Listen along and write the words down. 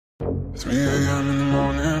3 a.m. in the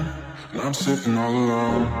morning, and I'm sitting all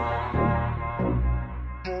alone.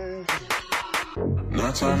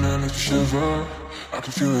 Nighttime and it's a shiver, I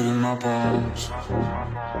can feel it in my bones.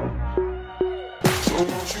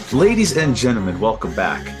 Ladies and gentlemen, welcome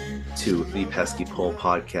back to the Pesky Pole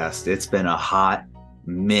Podcast. It's been a hot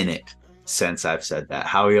minute since I've said that.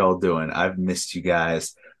 How are y'all doing? I've missed you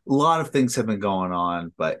guys. A lot of things have been going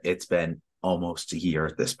on, but it's been almost a year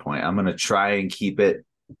at this point. I'm going to try and keep it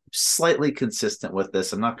slightly consistent with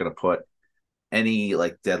this. I'm not going to put any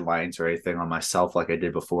deadlines or anything on myself like I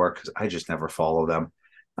did before because I just never follow them.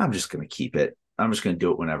 I'm just going to keep it. I'm just going to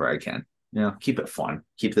do it whenever I can. Keep it fun.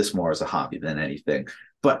 Keep this more as a hobby than anything.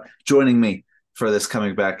 But joining me for this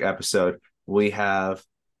coming back episode, we have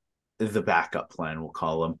the backup plan, we'll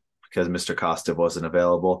call him, because Mr. Costa wasn't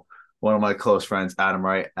available. One of my close friends, Adam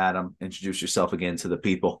Wright. Adam, introduce yourself again to the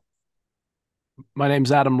people. My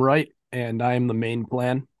name's Adam Wright, and I am the main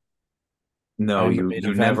plan. No, you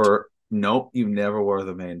never. Nope, you never were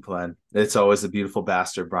the main plan. It's always the beautiful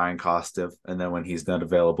bastard Brian Kostiv, and then when he's not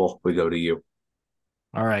available, we go to you.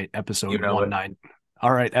 All right, episode 19.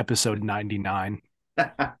 All right, episode 99.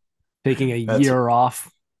 Taking a year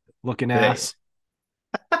off, looking ass.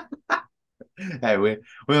 Hey, we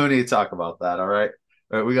don't need to talk about that. All right,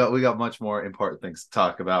 we got much more important things to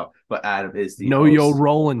talk about. But Adam is the know host. your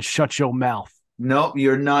role and shut your mouth. Nope,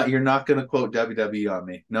 you're not going to quote WWE on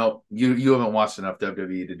me. Nope, you haven't watched enough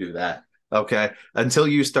WWE to do that. Okay, until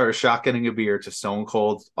you start shotgunning a beer to Stone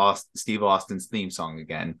Cold Steve Austin's theme song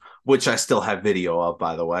again, which I still have video of,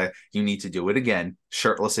 by the way. You need to do it again,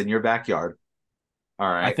 shirtless in your backyard. All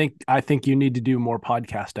right. I think you need to do more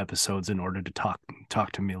podcast episodes in order to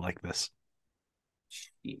talk to me like this.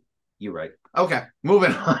 You're right. Okay,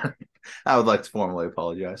 moving on. I would like to formally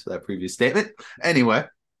apologize for that previous statement. Anyway,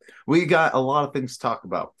 we got a lot of things to talk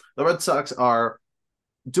about. The Red Sox are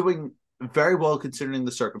doing very well considering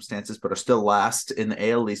the circumstances, but are still last in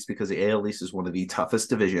the AL East because the AL East is one of the toughest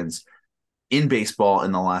divisions in baseball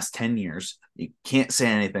in the last 10 years. You can't say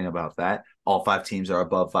anything about that. All 5 teams are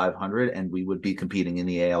above 500, and we would be competing in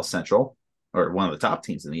the AL Central, or one of the top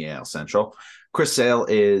teams in the AL Central. Chris Sale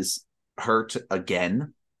is hurt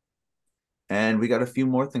again, and we got a few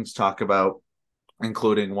more things to talk about,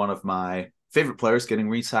 including one of my favorite players getting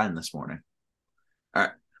re-signed this morning. All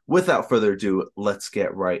right. Without further ado, let's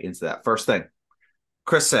get right into that. First thing,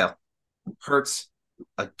 Chris Sale hurts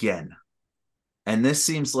again. And this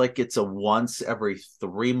seems like it's a once every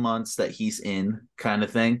 3 months that he's in kind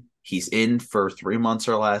of thing. He's in for 3 months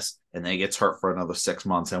or less, and then he gets hurt for another 6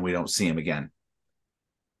 months, and we don't see him again.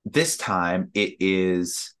 This time, it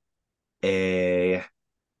is I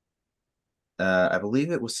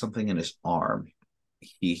believe it was something in his arm.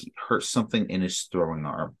 He hurt something in his throwing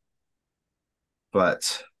arm.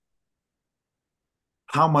 But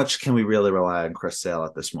how much can we really rely on Chris Sale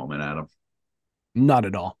at this moment, Adam? Not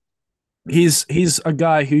at all. He's a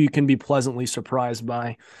guy who you can be pleasantly surprised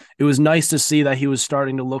by. It was nice to see that he was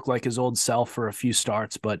starting to look like his old self for a few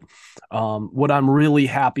starts, but what I'm really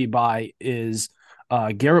happy by is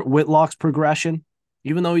Garrett Whitlock's progression.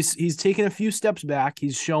 Even though he's taken a few steps back,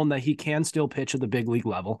 he's shown that he can still pitch at the big league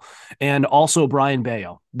level. And also Brian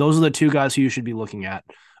Bayo. Those are the 2 guys who you should be looking at.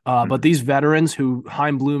 But these veterans who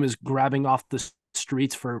Chaim Bloom is grabbing off the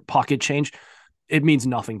streets for pocket change, it means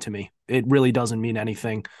nothing to me. It really doesn't mean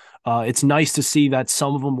anything. It's nice to see that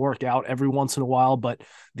some of them work out every once in a while, but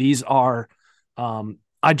these are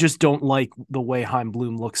I just don't like the way Chaim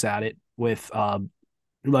Bloom looks at it with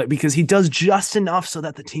because he does just enough so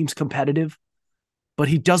that the team's competitive, but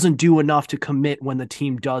he doesn't do enough to commit when the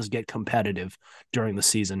team does get competitive during the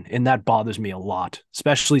season. And that bothers me a lot,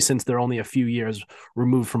 especially since they're only a few years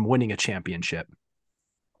removed from winning a championship.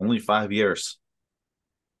 Only 5 years.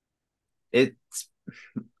 You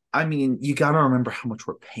got to remember how much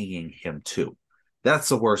we're paying him too. That's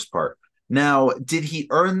the worst part. Now, did he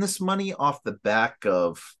earn this money off the back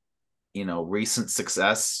of, recent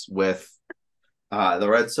success with the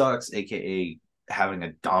Red Sox, aka having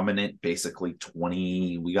a dominant, basically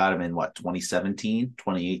we got him in 2017,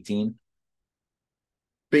 2018.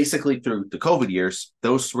 Basically through the COVID years,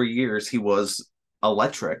 those 3 years, he was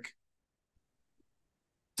electric.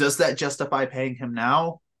 Does that justify paying him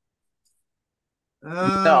now?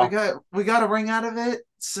 No. We got a ring out of it,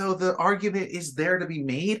 so the argument is there to be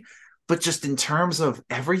made, but just in terms of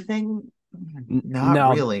everything,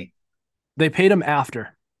 not really. They paid him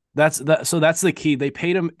after. That's the key. They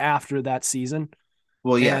paid him after that season.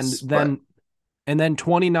 Well, yes, and then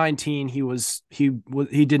 2019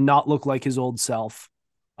 he did not look like his old self.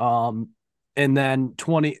 And then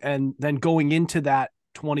going into that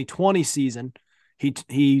 2020 season,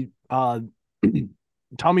 he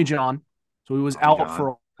Tommy John So he was Oh my out God.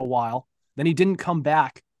 for a while. Then he didn't come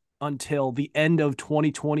back until the end of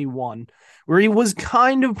 2021, where he was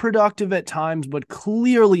kind of productive at times, but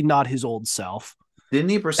clearly not his old self. Didn't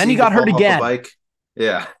he Then he proceed to got hurt fall off a again. bike?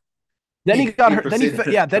 Yeah. Then he got hurt. proceeded.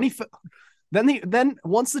 Then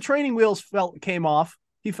once the training wheels came off,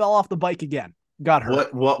 he fell off the bike again. Got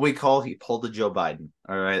hurt. What we call he pulled a Joe Biden.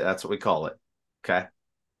 All right, that's what we call it. Okay.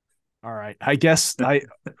 All right. I guess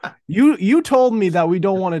you told me that we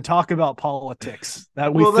don't want to talk about politics,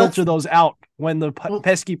 that we filter those out when the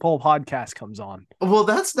Pesky Pole podcast comes on. Well,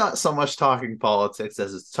 that's not so much talking politics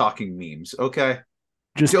as it's talking memes. Okay.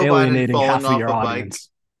 Just Joe alienating Biden half falling of your off a audience.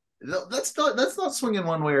 bike. That's not swinging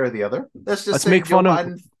one way or the other. That's just Let's saying make fun Joe of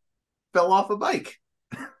Biden fell off a bike.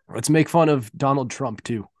 Let's make fun of Donald Trump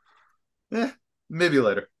too. Maybe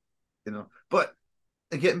later. But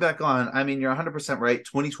getting back on, I mean, you're 100% right.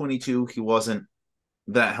 2022, he wasn't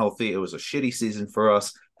that healthy. It was a shitty season for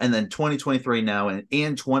us. And then 2023 now and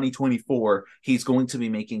in 2024, he's going to be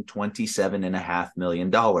making $27.5 million.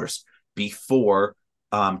 Before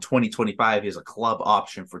 2025 is a club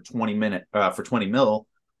option for 20 mil,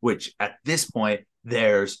 which at this point,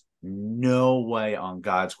 there's no way on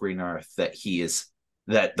God's green earth that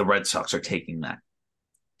the Red Sox are taking that.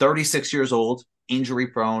 36 years old, injury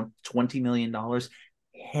prone, $20 million.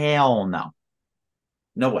 Hell no.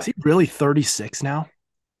 No way. Is he really 36 now?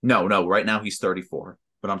 No. Right now he's 34.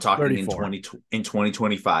 But I'm talking 34. in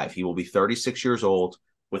 2025. He will be 36 years old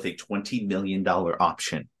with a $20 million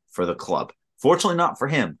option for the club. Fortunately, not for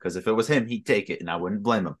him, because if it was him, he'd take it, and I wouldn't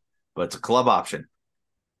blame him. But it's a club option.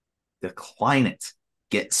 Decline it.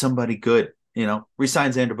 Get somebody good.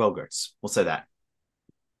 Resign Xander Bogaerts. We'll say that.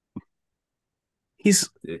 He's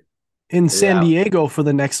in San Diego for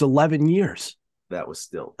the next 11 years. That was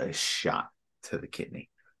still a shot to the kidney.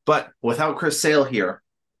 But without Chris Sale here,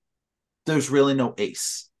 there's really no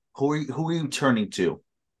ace. Who are you turning to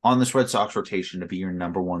on this Red Sox rotation to be your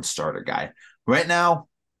number one starter guy? Right now,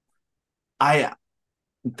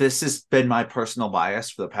 this has been my personal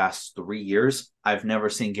bias for the past 3 years. I've never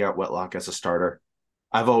seen Garrett Whitlock as a starter.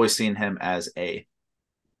 I've always seen him as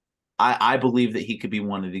I believe that he could be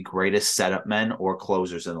one of the greatest setup men or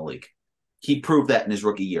closers in the league. He proved that in his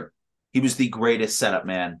rookie year. He was the greatest setup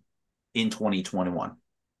man in 2021.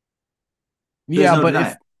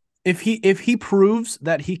 But if he proves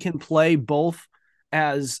that he can play both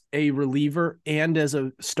as a reliever and as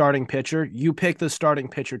a starting pitcher, you pick the starting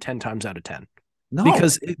pitcher 10 times out of 10. No.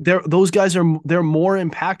 Because those guys they're more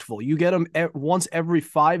impactful. You get them once every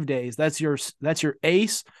 5 days. That's your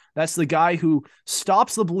ace. That's the guy who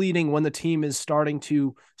stops the bleeding when the team is starting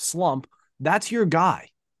to slump. That's your guy.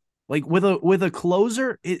 Like with a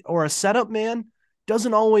closer or a setup man,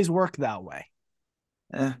 doesn't always work that way.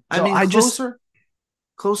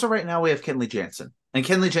 Closer right now we have Kenley Jansen, and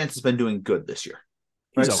Kenley Jansen's been doing good this year.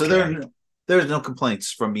 Right? Okay. So there's no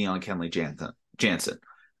complaints from me on Kenley Jansen.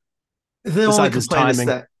 The Besides only his complaint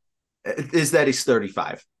timing. is that he's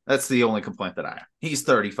 35. That's the only complaint that I have. He's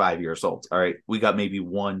 35 years old. All right. We got maybe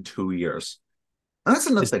 1-2 years. And that's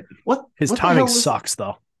another thing. His timing sucks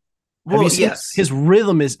though. Well, yes. His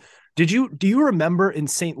rhythm is. Do you remember in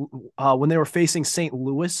when they were facing St.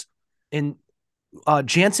 Louis, and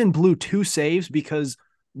Jansen blew 2 saves because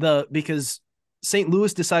St.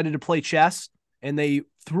 Louis decided to play chess and they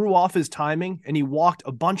threw off his timing and he walked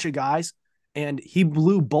a bunch of guys and he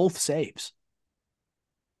blew both saves.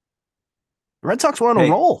 The Red Sox were on a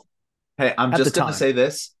roll. Hey, I'm just going to say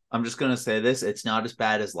this. It's not as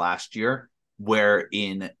bad as last year, where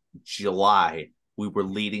in July we were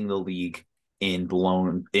leading the league in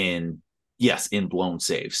blown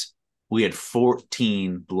saves. We had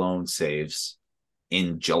 14 blown saves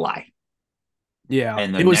in July. Yeah,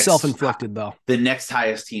 and it was self-inflicted though. The next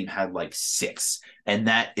highest team had like 6, and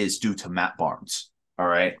that is due to Matt Barnes. All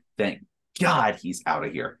right, thank God he's out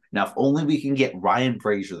of here. Now, if only we can get Ryan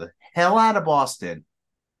Brazier the hell out of Boston,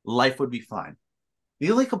 life would be fine.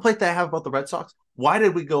 The only complaint that I have about the Red Sox, why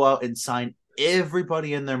did we go out and sign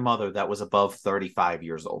everybody and their mother that was above 35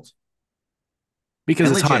 years old?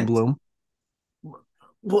 Because it's Chaim Bloom.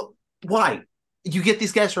 Well, why? You get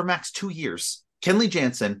these guys for max 2 years. Kenley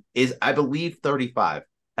Jansen is, I believe, 35,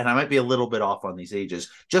 and I might be a little bit off on these ages.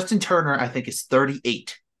 Justin Turner, I think, is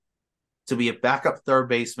 38 to be a backup third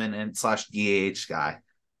baseman and / DH guy.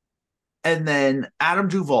 And then Adam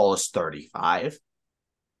Duvall is 35.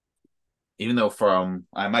 Even though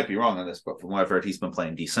I might be wrong on this, but from what I've heard, he's been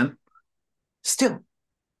playing decent. Still,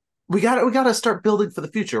 we got to start building for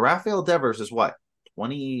the future. Rafael Devers is what?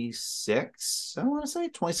 26, I want to say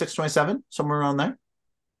 26, 27, somewhere around there.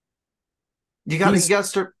 You got to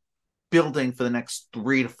start building for the next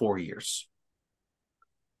 3 to 4 years.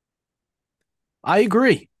 I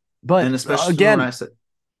agree, but And especially when I again, said,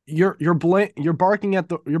 you're barking at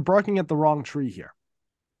the wrong tree here.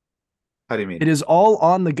 how do you mean? It is all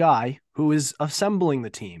on the guy who is assembling the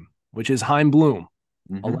team, which is Heim Bloom.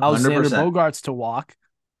 Allows Xander 100%. Bogaerts to walk,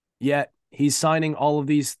 yet he's signing all of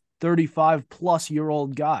these 35 plus year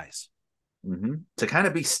old guys. To kind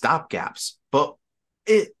of be stopgaps. But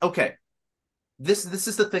okay. This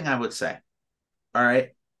is the thing I would say. All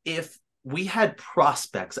right. If we had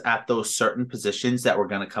prospects at those certain positions that were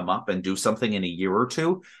going to come up and do something in a year or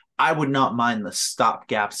two, I would not mind the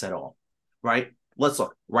stopgaps at all. Right? Let's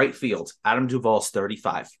look. Right field. Adam Duvall's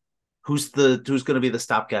 35. Who's going to be the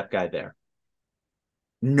stopgap guy there?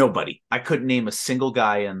 Nobody. I couldn't name a single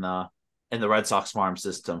guy in the Red Sox farm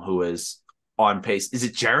system who is on pace. Is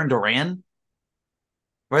it Jarren Duran?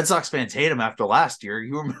 Red Sox fans hate him after last year.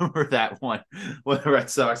 You remember that one when the Red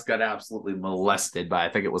Sox got absolutely molested by, I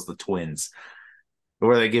think it was the Twins,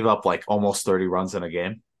 where they gave up like almost 30 runs in a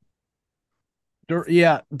game.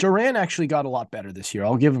 Yeah, Duran actually got a lot better this year.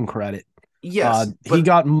 I'll give him credit. Yes, he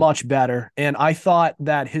got much better, and I thought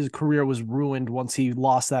that his career was ruined once he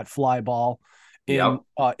lost that fly ball in the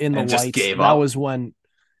and lights. just gave that up. was when,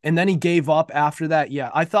 and then he gave up after that. Yeah,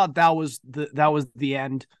 I thought that was the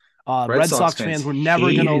end. Red Sox fans were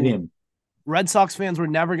never gonna. Red Sox fans were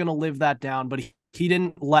never gonna live that down, but he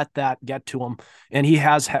didn't let that get to him, and he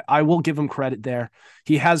has. I will give him credit there.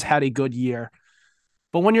 He has had a good year,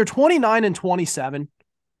 but when you're 29 and 27,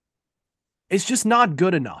 it's just not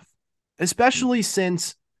good enough. Especially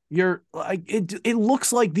since you're like it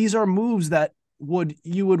looks like these are moves that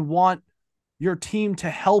you would want your team to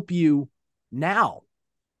help you now.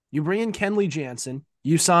 You bring in Kenley Jansen,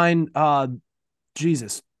 you sign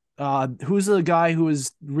who's the guy who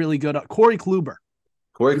is really good at Corey Kluber.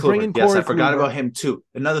 Yes, I forgot about him too.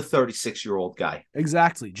 Another 36-year-old guy.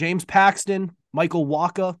 Exactly. James Paxton, Michael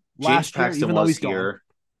Wacha last year, even though he's here.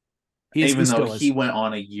 Even though he went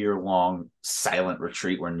on a year-long silent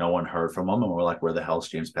retreat where no one heard from him, and we're like, where the hell's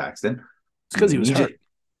James Paxton? It's because he was hurt.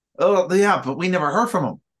 Oh, yeah, but we never heard from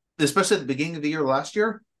him. Especially at the beginning of the year last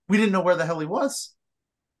year. We didn't know where the hell he was.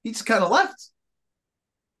 He just kind of left.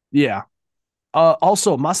 Yeah.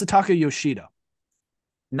 Also, Masataka Yoshida.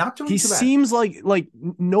 Not doing too bad. He seems like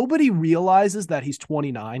nobody realizes that he's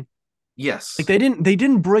 29. Yes. Like they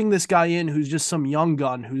didn't bring this guy in who's just some young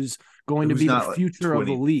gun who's going to be the future of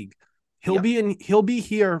the league. He'll be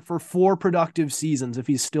here for 4 productive seasons if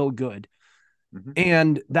he's still good.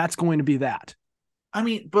 And that's going to be that. I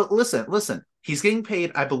mean, but listen, he's getting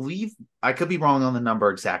paid, I believe, I could be wrong on the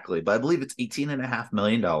number exactly, but I believe it's $18.5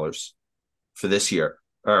 million for this year,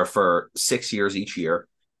 or for 6 years each year.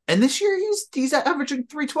 And this year he's averaging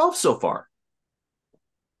 312 so far.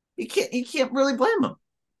 You can't really blame him.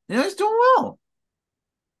 He's doing well.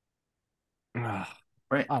 Right.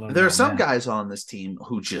 There are some guys on this team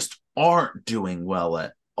who just aren't doing well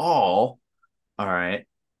at all. All right.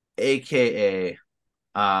 AKA,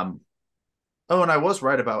 and I was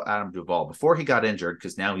right about Adam Duvall before he got injured,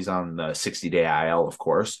 because now he's on the 60-day IL, of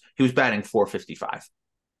course. He was batting .455.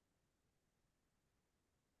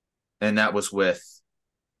 And that was with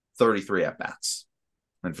 33 at-bats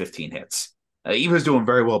and 15 hits. He was doing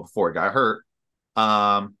very well before he got hurt.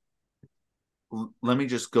 Let me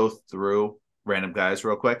just go through random guys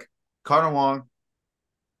real quick. Connor Wong,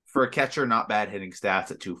 for a catcher, not bad hitting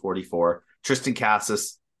stats at 244. Tristan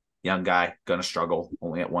Casas, young guy, gonna struggle,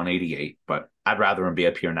 only at 188, but I'd rather him be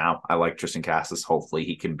up here now. I like Tristan Casas. Hopefully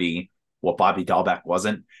he can be what Bobby Dahlbeck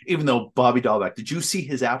wasn't. Even though Bobby Dahlbeck, did you see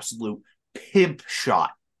his absolute pimp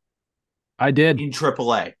shot? I did. In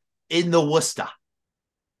AAA, in the Worcester.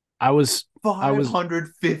 I was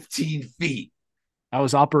 515 feet. I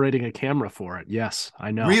was operating a camera for it. Yes,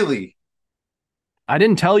 I know. Really? I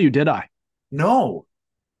didn't tell you, did I? No.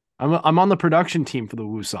 I'm on the production team for the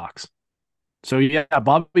Woo Sox. So yeah,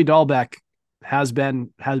 Bobby Dahlbeck has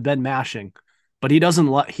been mashing, but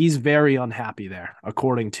he's very unhappy there,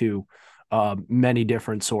 according to many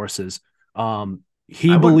different sources.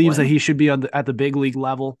 He believes that he should be at the big league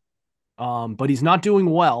level, but he's not doing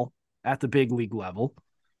well at the big league level.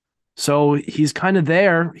 So he's kind of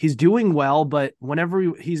there. He's doing well, but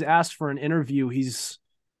whenever he's asked for an interview, he's,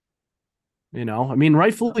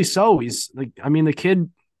 rightfully so. He's like,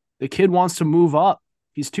 the kid wants to move up.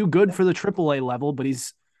 He's too good for the AAA level, but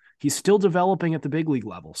he's still developing at the big league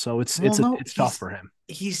level. So it's tough for him.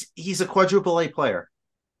 He's a quadruple A player.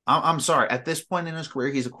 I'm sorry. At this point in his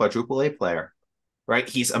career, he's a quadruple A player, right?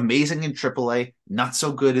 He's amazing in AAA, not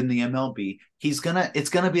so good in the MLB. It's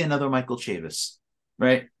gonna be another Michael Chavis.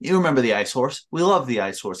 Right? You remember the Ice Horse. We love the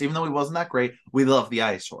Ice Horse. Even though he wasn't that great, we love the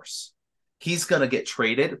Ice Horse. He's going to get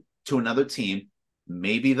traded to another team,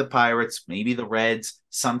 maybe the Pirates, maybe the Reds,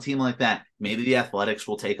 some team like that. Maybe the Athletics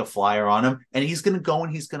will take a flyer on him, and he's going to go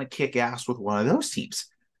and he's going to kick ass with one of those teams.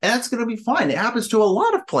 And that's going to be fine. It happens to a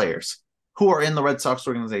lot of players who are in the Red Sox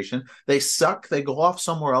organization. They suck. They go off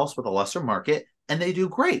somewhere else with a lesser market, and they do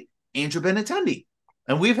great. Andrew Benintendi.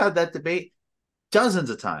 And we've had that debate dozens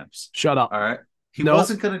of times. Shut up. All right. He no,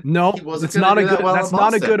 wasn't going to. No, it's not a good. That's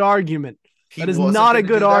not a good argument. That is not a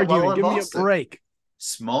good argument. Give me a break.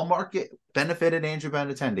 Small market benefited Andrew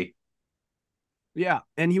Benintendi. Yeah,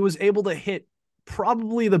 and he was able to hit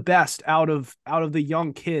probably the best out of the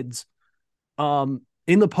young kids in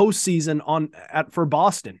the postseason for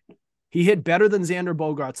Boston. He hit better than Xander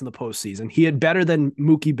Bogaerts in the postseason. He hit better than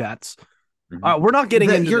Mookie Betts. We're not getting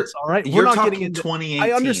into this, all right? We're not getting into 2018.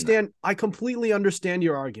 I understand. I completely understand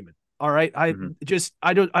your argument. All right. I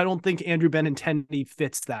don't think Andrew Benintendi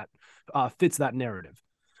fits that narrative.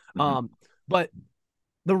 But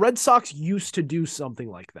the Red Sox used to do something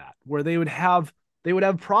like that, where they would have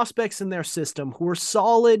prospects in their system who were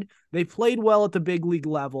solid. They played well at the big league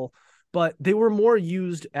level, but they were more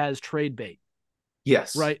used as trade bait.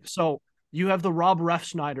 Yes. Right. So you have the Rob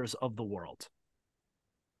Refschneiders of the world.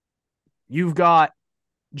 You've got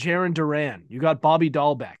Jarren Duran. You got Bobby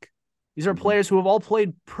Dahlbeck. These are players who have all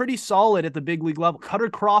played pretty solid at the big league level. Cutter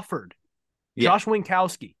Crawford, Josh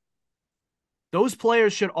Winkowski. Those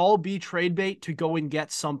players should all be trade bait to go and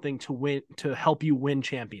get something to win, to help you win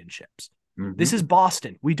championships. This is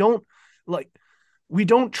Boston. We don't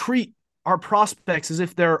treat our prospects as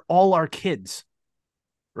if they're all our kids,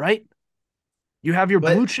 right? You have your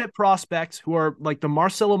blue chip prospects who are like the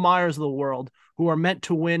Marcelo Myers of the world, who are meant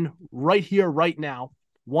to win right here, right now,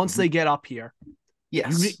 once they get up here.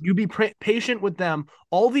 Yes. You be patient with them.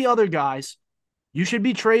 All the other guys, you should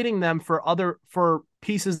be trading them for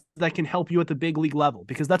pieces that can help you at the big league level,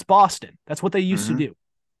 because that's Boston. That's what they used to do.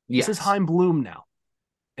 Yes. This is Chaim Bloom now.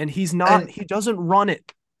 And he doesn't run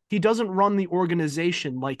it. He doesn't run the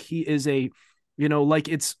organization like he is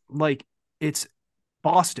like it's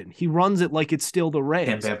Boston. He runs it like it's still the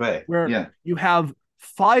Rays, where you have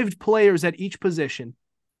 5 players at each position.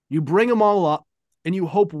 You bring them all up, and you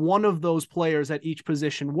hope one of those players at each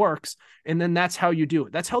position works, and then that's how you do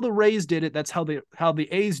it. That's how the Rays did it. That's how the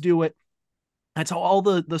A's do it. That's how all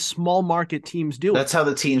the small market teams do it. That's how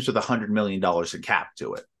the teams with $100 million in cap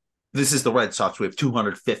do it. This is the Red Sox. We have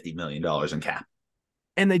 $250 million in cap.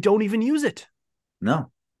 And they don't even use it.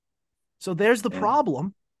 No. So there's the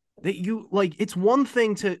problem. That you like, it's one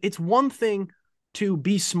thing to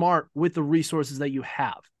be smart with the resources that you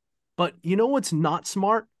have. But you know what's not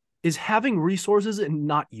smart is having resources and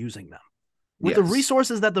not using them. With the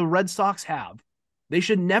resources that the Red Sox have, they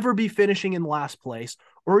should never be finishing in last place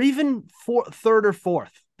or even third or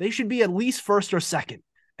fourth. They should be at least first or second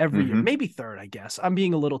every year. Maybe third, I guess. I'm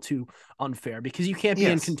being a little too unfair because you can't be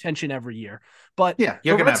in contention every year. But you're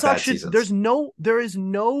going to have bad seasons. There is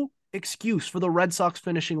no excuse for the Red Sox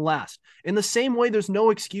finishing last. In the same way, there's no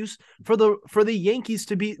excuse for the Yankees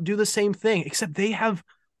to do the same thing, except they have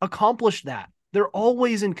accomplished that. They're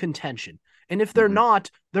always in contention. And if they're not,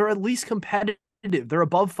 they're at least competitive. They're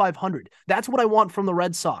above 500. That's what I want from the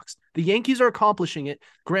Red Sox. The Yankees are accomplishing it.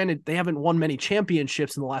 Granted, they haven't won many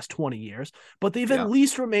championships in the last 20 years, but they've at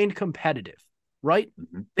least remained competitive, right?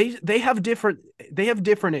 They have different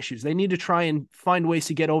issues. They need to try and find ways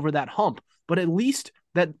to get over that hump, but at least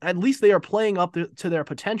they are playing up to their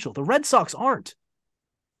potential. The Red Sox aren't.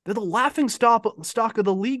 They're the laughing stock of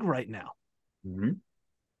the league right now.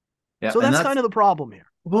 Yeah, so that's kind of the problem here.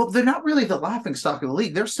 Well, they're not really the laughing stock of the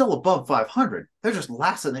league. They're still above 500. They're just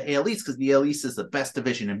last in the AL East because the AL East is the best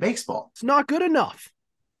division in baseball. It's not good enough.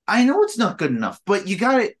 I know it's not good enough, but you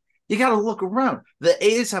got to look around. The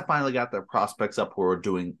A's have finally got their prospects up who are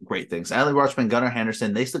doing great things. Adley Rutschman, Gunnar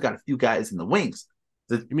Henderson, they still got a few guys in the wings.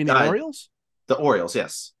 You mean the Orioles? The Orioles,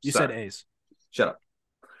 yes. You said A's. Shut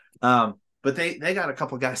up. But they got a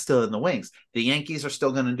couple guys still in the wings. The Yankees are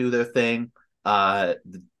still going to do their thing.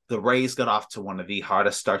 The Rays got off to one of the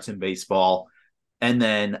hardest starts in baseball. And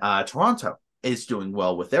then Toronto is doing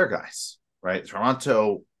well with their guys, right?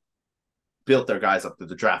 Toronto built their guys up through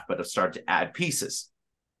the draft, but have started to add pieces.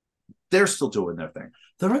 They're still doing their thing.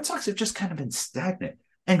 The Red Sox have just kind of been stagnant.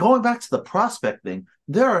 And going back to the prospect thing,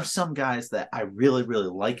 there are some guys that I really, really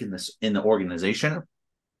like in the organization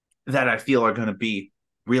that I feel are going to be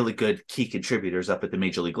really good key contributors up at the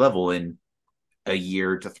major league level in a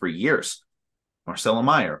year to 3 years. Marcelo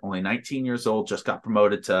Meyer, only 19 years old, just got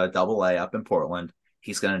promoted to Double-A up in Portland.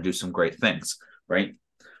 He's going to do some great things, right?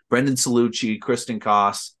 Brendan Salucci, Kristen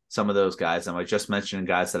Koss, some of those guys. Am I just mentioning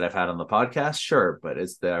guys that I've had on the podcast? Sure, but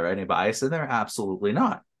is there any bias in there? Absolutely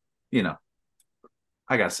not.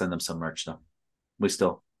 I got to send them some merch, though. We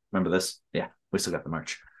still remember this? Yeah, we still got the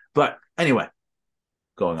merch. But anyway,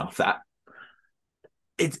 going off that,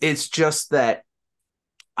 it's just that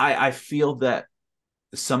I feel that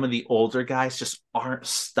some of the older guys just aren't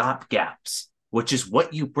stopgaps, which is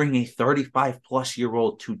what you bring a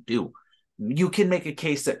 35-plus-year-old to do. You can make a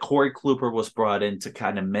case that Corey Kluber was brought in to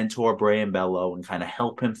kind of mentor Brayan Bello and kind of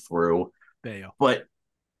help him through. But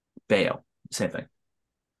Bello, same thing.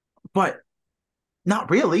 But not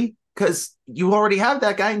really, because you already have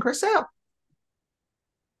that guy in Chris Sale,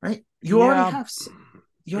 right? You already have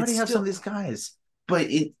some of these guys. But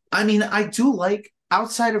I do like,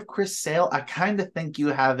 outside of Chris Sale, I kind of think you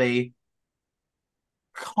have a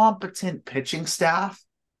competent pitching staff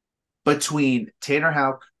between Tanner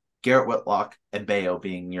Houck, Garrett Whitlock, and Bello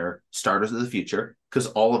being your starters of the future, because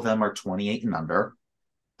all of them are 28 and under.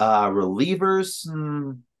 Relievers,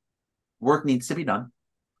 work needs to be done.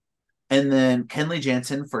 And then Kenley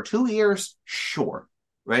Jansen for 2 years, sure,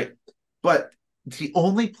 right? But the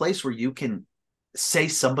only place where you can say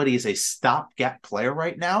somebody is a stopgap player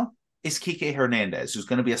right now is Kike Hernandez, who's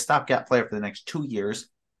going to be a stopgap player for the next 2 years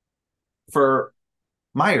for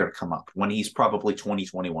Meyer to come up when he's probably 20,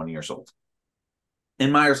 21 years old.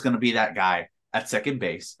 And Meyer's going to be that guy at second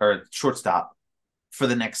base or shortstop for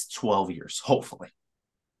the next 12 years, hopefully.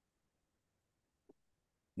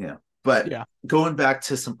 Yeah. But going back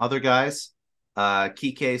to some other guys,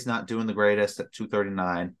 Kike is not doing the greatest at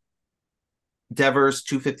 239. Devers,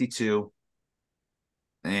 252.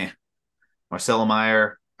 Marcelo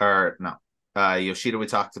Meyer, Yoshida we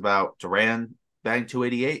talked about. Duran batting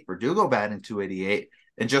 288. Verdugo batting 288.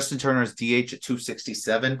 And Justin Turner's DH at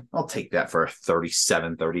 267. I'll take that for a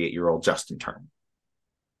 37, 38-year-old Justin Turner.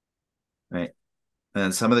 Right. And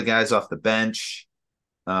then some of the guys off the bench,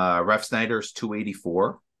 Ref Snyder's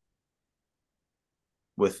 284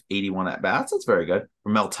 with 81 at-bats. That's very good.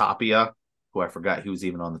 Ramel Tapia, who I forgot he was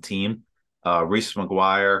even on the team. Reese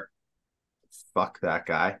McGuire. Fuck that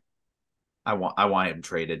guy. I want him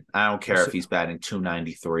traded. I don't care if he's batting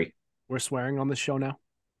 293. We're swearing on this show now?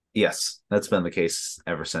 Yes, that's been the case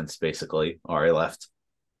ever since basically Ari left.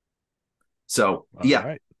 So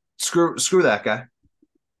right. Screw that guy.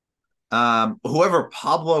 Whoever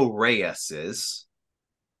Pablo Reyes is,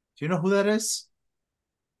 do you know who that is?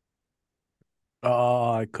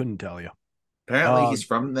 I couldn't tell you. Apparently he's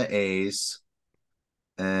from the A's,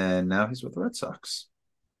 and now he's with the Red Sox.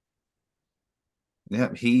 Yeah,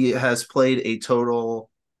 he has played a total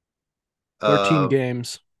 13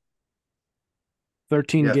 games.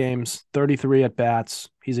 13 games, 33 at-bats.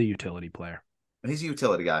 He's a utility player. He's a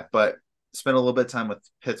utility guy, but spent a little bit of time with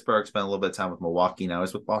Pittsburgh, spent a little bit of time with Milwaukee. Now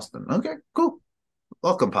he's with Boston. Okay, cool.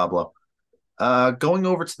 Welcome, Pablo. Going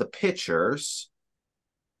over to the pitchers,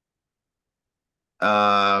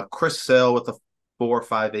 Chris Sale with a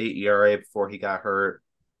 4.58 ERA before he got hurt.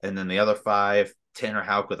 And then the other five, Tanner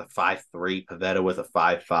Houck with a 5.3, Pivetta with a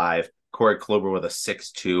 5.5, Corey Kluber with a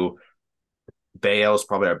 6.2. Bello's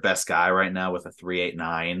probably our best guy right now with a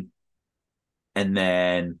 3.89. And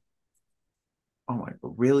then,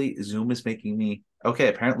 really? Zoom is making me... Okay,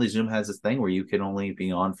 apparently Zoom has this thing where you can only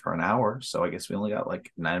be on for an hour, so I guess we only got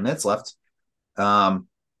like 9 minutes left. And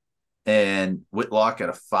Whitlock at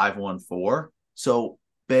a 5.14. So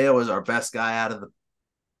Bello is our best guy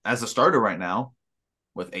as a starter right now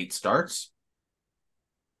with 8 starts.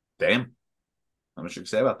 Damn. Not much you can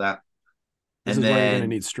say about that. This is why you're going to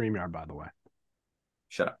need StreamYard, by the way.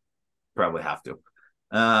 Shut up. Probably have to.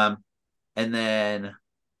 And then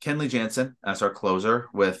Kenley Jansen as our closer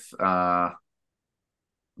with let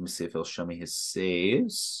me see if he'll show me his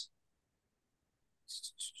saves.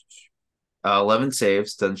 11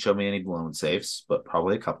 saves. Doesn't show me any blown saves, but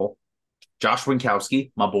probably a couple. Josh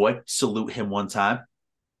Winkowski, my boy. Salute him one time.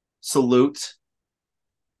 Salute.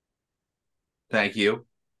 Thank you.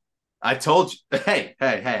 I told you.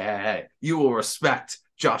 Hey. You will respect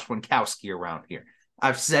Josh Winkowski around here.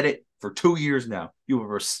 I've said it for 2 years now. You will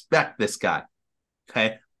respect this guy.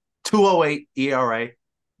 Okay? 2.08 ERA.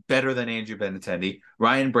 Better than Andrew Benintendi.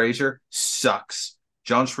 Ryan Brazier sucks.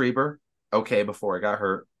 John Schreiber, okay, before I got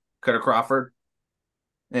hurt. Cutter Crawford,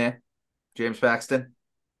 James Paxton,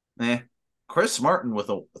 Chris Martin with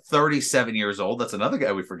a 37 years old. That's another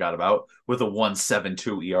guy we forgot about with a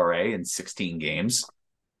 1.72 ERA in 16 games.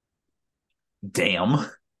 Damn.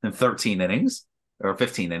 In 13 innings or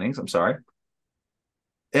 15 innings. I'm sorry.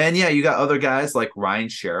 And you got other guys like Ryan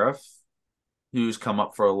Sheriff, who's come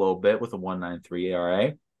up for a little bit with a 1.93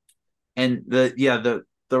 ERA. And the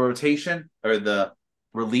rotation or the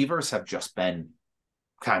relievers have just been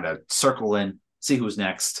kind of circle in, see who's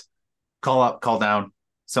next, call up, call down.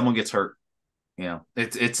 Someone gets hurt.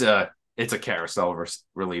 It's a carousel of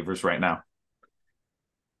relievers right now.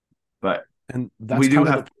 But And we do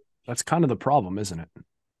have that's kind of the problem, isn't it?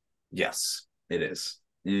 yes, it is.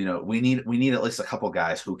 We need at least a couple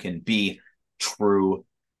guys who can be true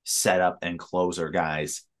setup and closer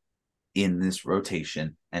guys in this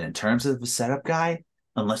rotation. And in terms of the setup guy,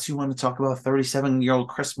 unless you want to talk about 37-year-old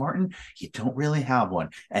Chris Martin, you don't really have one.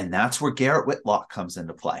 And that's where Garrett Whitlock comes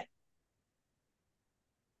into play.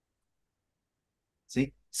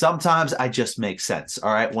 See, sometimes I just make sense.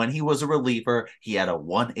 All right. When he was a reliever, he had a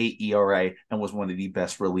 1.8 ERA and was one of the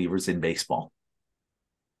best relievers in baseball.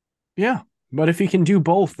 Yeah. But if he can do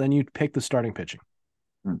both, then you pick the starting pitching.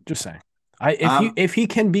 Just saying. If he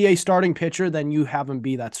can be a starting pitcher, then you have him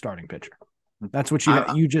be that starting pitcher. That's what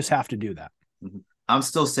you just have to do that. I'm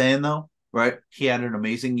still saying though, right? He had an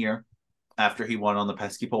amazing year after he won on the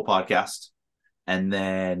Pesky Pole podcast, and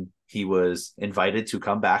then he was invited to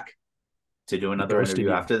come back to do another interview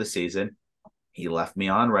after the season. He left me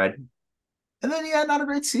on red, and then he had not a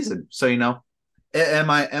great season. So am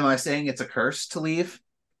I saying it's a curse to leave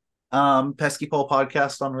Pesky Pole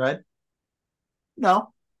podcast on red?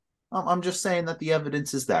 No, I'm just saying that the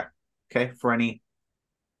evidence is there. Okay, for any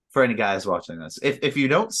guys watching this, if you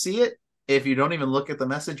don't see it, if you don't even look at the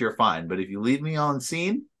message, you're fine. But if you leave me on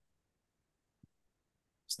scene,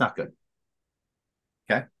 it's not good.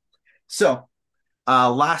 Okay, so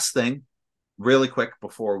last thing, really quick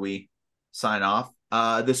before we sign off.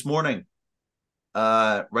 This morning,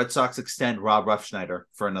 Red Sox extend Rob Refsnyder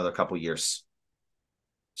for another couple years.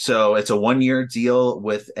 So it's a 1-year deal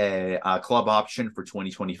with a club option for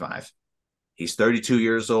 2025. He's 32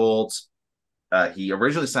 years old. He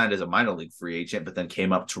originally signed as a minor league free agent, but then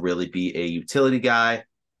came up to really be a utility guy.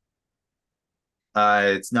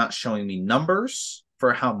 It's not showing me numbers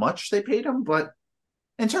for how much they paid him, but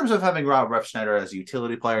in terms of having Rob Refsnyder as a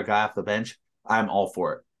utility player, guy off the bench, I'm all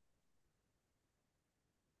for it.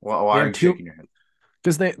 Why are you shaking your head?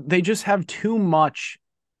 Because they just have too much.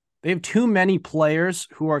 They have too many players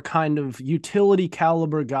who are kind of utility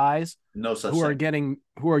caliber guys. No such who thing. Are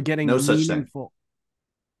getting no meaningful. Such thing.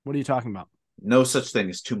 What are you talking about? No such thing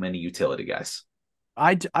as too many utility guys.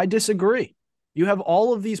 I disagree. You have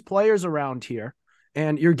all of these players around here,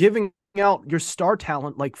 and you're giving out your star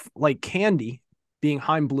talent like Candy being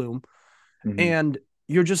Heim Bloom, and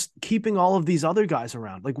you're just keeping all of these other guys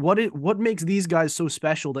around. Like what makes these guys so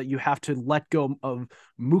special that you have to let go of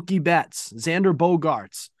Mookie Betts, Xander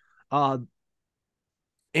Bogaerts,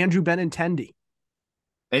 Andrew Benintendi?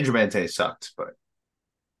 Andrew Benintendi sucked, but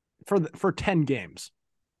for 10 games.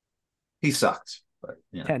 He sucked, but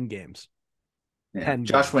 10 games. Yeah. 10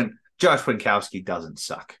 Josh games. Winkowski doesn't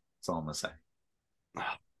suck. That's all I'm gonna say. All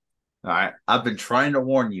right. I've been trying to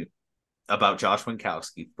warn you about Josh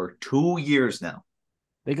Winkowski for 2 years now.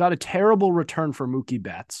 They got a terrible return for Mookie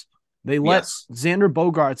Betts. They let Xander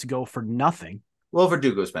Bogaerts go for nothing. Well,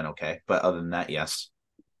 Verdugo's been okay, but other than that, yes.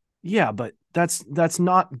 Yeah, but that's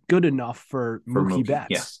not good enough for Mookie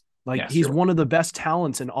Betts. Yes. He's one of the best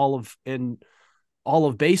talents in all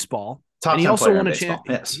of baseball. Top and he 10 also player won in a baseball.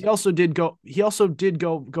 Yes. He also did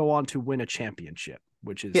go on to win a championship,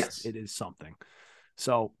 which is it is something.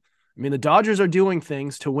 So, I mean, the Dodgers are doing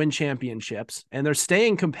things to win championships, and they're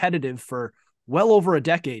staying competitive for well over a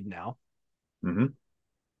decade now.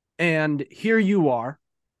 And here you are,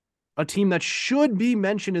 a team that should be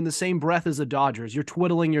mentioned in the same breath as the Dodgers. You're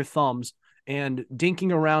twiddling your thumbs and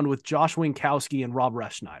dinking around with Josh Winkowski and Rob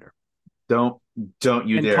Refsnyder. Don't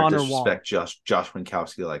you and dare Connor disrespect Josh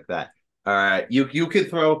Winkowski like that. All right, you can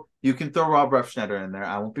throw Rob Refsnyder in there.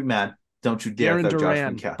 I won't be mad. Don't you dare throw Josh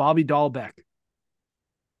Winkowski. Bobby Dahlbeck.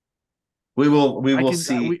 We will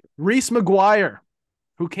see. Reese McGuire,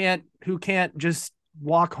 who can't just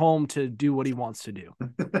walk home to do what he wants to do.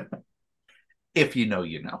 If you know,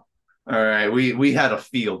 you know. All right, we had a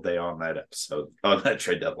field day on that episode, on that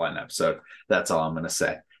trade deadline episode. That's all I'm going to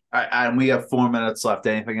say. All right, and we have 4 minutes left.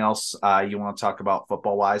 Anything else you want to talk about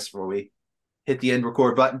football wise before we hit the end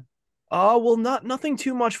record button? Well, nothing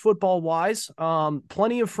too much football wise.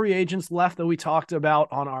 Plenty of free agents left that we talked about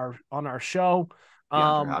on our show.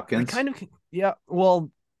 Hopkins.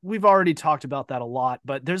 Well, we've already talked about that a lot,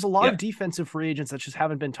 but there's a lot of defensive free agents that just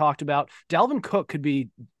haven't been talked about. Dalvin Cook could be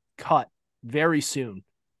cut very soon,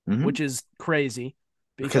 which is crazy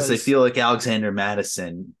because they feel like Alexander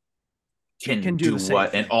Madison can do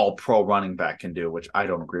what an all-pro running back can do, which I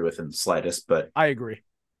don't agree with in the slightest, but I agree.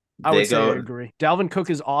 I agree. Dalvin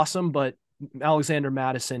Cook is awesome, but Alexander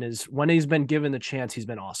Madison is, when he's been given the chance, he's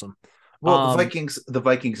been awesome. Well, the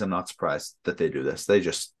Vikings, I'm not surprised that they do this. They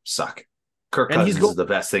just suck. Kirk Cousins is the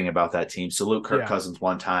best thing about that team. Salute Kirk Cousins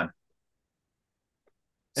one time.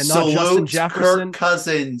 And not Justin Jefferson. Kirk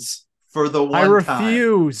Cousins for the one time.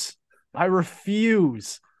 I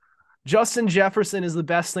refuse. Justin Jefferson is the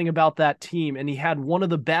best thing about that team, and he had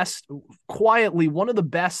quietly one of the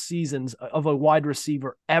best seasons of a wide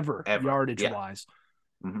receiver ever. Yardage-wise.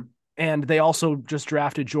 Mm-hmm. And they also just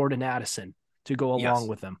drafted Jordan Addison to go along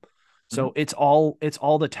with him. So it's all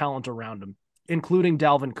the talent around him, including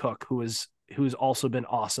Dalvin Cook, who's also been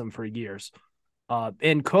awesome for years.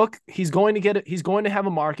 And Cook, he's going to have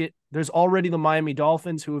a market. There's already the Miami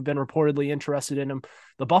Dolphins who have been reportedly interested in him.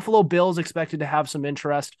 The Buffalo Bills expected to have some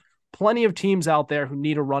interest. Plenty of teams out there who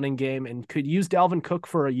need a running game and could use Dalvin Cook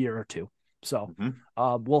for a year or two. So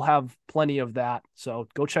we'll have plenty of that. So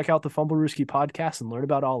go check out the Fumblerooski podcast and learn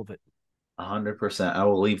about all of it. 100%. I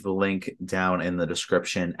will leave the link down in the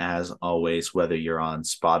description as always, whether you're on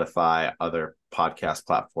Spotify, other podcast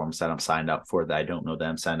platforms that I'm signed up for that I don't know that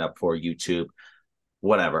I'm signed up for, YouTube,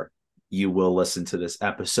 whatever. You will listen to this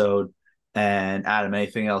episode. And Adam,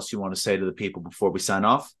 anything else you want to say to the people before we sign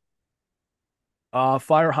off?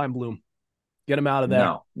 Fire Heimblum. Get him out of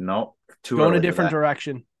there. No. Go in a different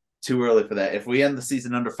direction. Too early for that. If we end the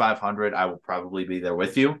season under 500, I will probably be there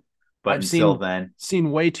with you. But until then,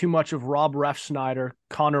 seen way too much of Rob Refsnyder,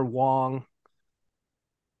 Connor Wong,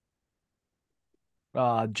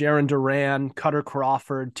 Jaron Duran, Cutter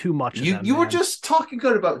Crawford. Too much of them. You were just talking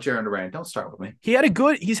good about Jaron Duran. Don't start with me.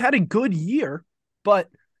 He's had a good year, but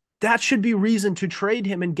that should be reason to trade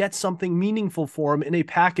him and get something meaningful for him in a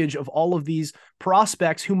package of all of these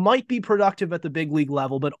prospects who might be productive at the big league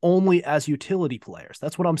level, but only as utility players.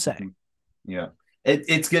 That's what I'm saying. Yeah.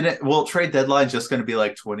 It's trade deadline just gonna be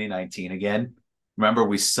like 2019 again. Remember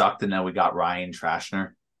we sucked and now we got Ryan Trashner.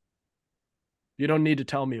 You don't need to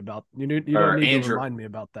tell me about you don't need to remind me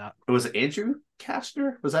about that. It was Andrew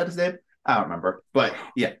Kastner? Was that his name? I don't remember. But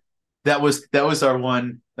yeah, that was our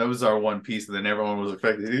one piece, and then everyone was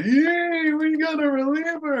expecting, yay, we got a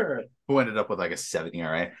reliever who ended up with like a 7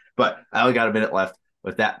 ERA. But I only got a minute left.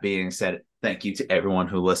 With that being said, thank you to everyone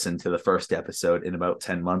who listened to the first episode in about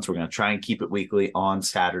 10 months. We're going to try and keep it weekly on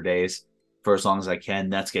Saturdays for as long as I can.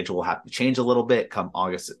 That schedule will have to change a little bit come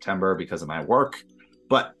August, September because of my work.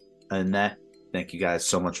 But other than that, thank you guys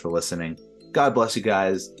so much for listening. God bless you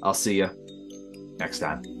guys. I'll see you next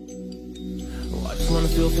time. I just wanna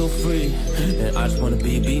feel free, and I just wanna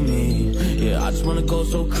be me. Yeah, I just wanna go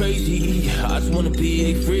so crazy. I just wanna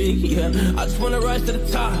be free. Yeah, I just wanna rise to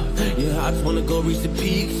the top. Yeah, I just wanna go reach the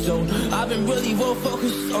peak. So I've been really well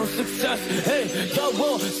focused on success. Hey, y'all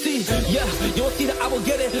will see. Yeah, you'll see that I will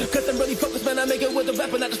get it. Cause I'm really focused, man. I make it with the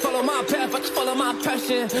rap and I just follow my path. I just follow my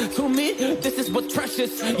passion. To me, this is what's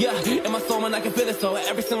precious. Yeah, in my soul, man, I can feel it. So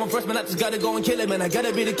every single verse, man, I just gotta go and kill it, man. I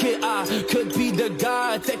gotta be the kid. I could be the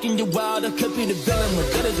guy taking you out. I could be the villain, but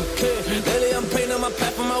good as a kid. Lately I'm painting my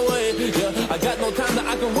path on my way. Yeah, I got no time that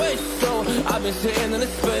I can waste. So I've been sitting in the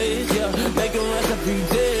space. Yeah, making rest every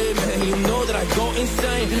day, man. You know that I go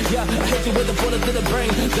insane. Yeah, I hit you with a bullet to the brain.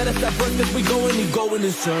 Let us stop first, cause we going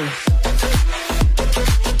insane.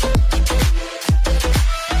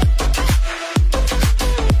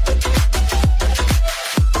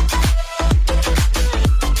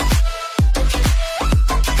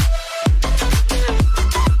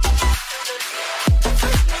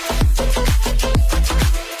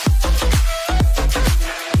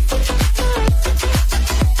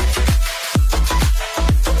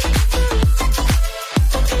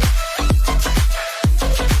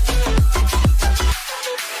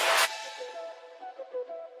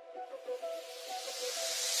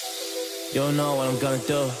 You don't know what I'm gonna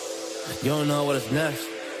do. You don't know what is next.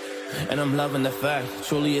 And I'm loving the fact,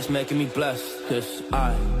 truly it's making me blessed. Cause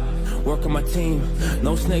I work on my team,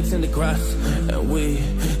 no snakes in the grass. And we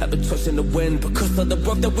have been twisting the wind because of the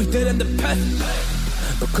work that we did in the past.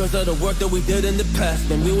 Because of the work that we did in the past.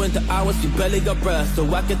 When we went to hours, we barely got rest. So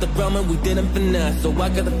I get the realm and we didn't finesse. So I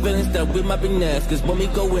got the feelings that we might be next. Cause when we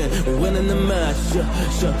go in, we win in the match.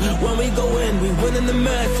 Yeah. When we go in, we win in the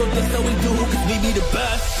match. So that's how we do, cause we be the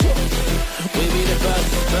best. We be the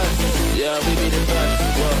best. Yeah, we be the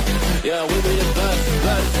best. Yeah, we be the best.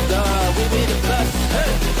 We be the best.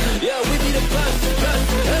 Hey, yeah, we be the best.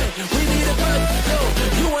 Hey, we be the best. Yo,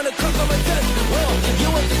 you wanna come on my test? Well, you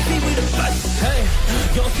want to see we the best. Hey,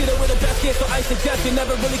 you don't see that we're the best here, so I suggest you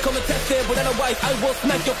never really come and test it. But otherwise, I will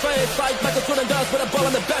smack your face like Michael Jordan does with a ball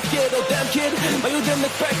in the basket. Oh damn kid, but you didn't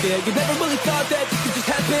expect it. You never really thought that this could just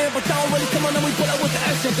happen. But now really come on and we put out with the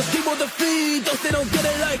action. Cause people the feed, those they don't get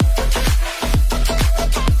it like.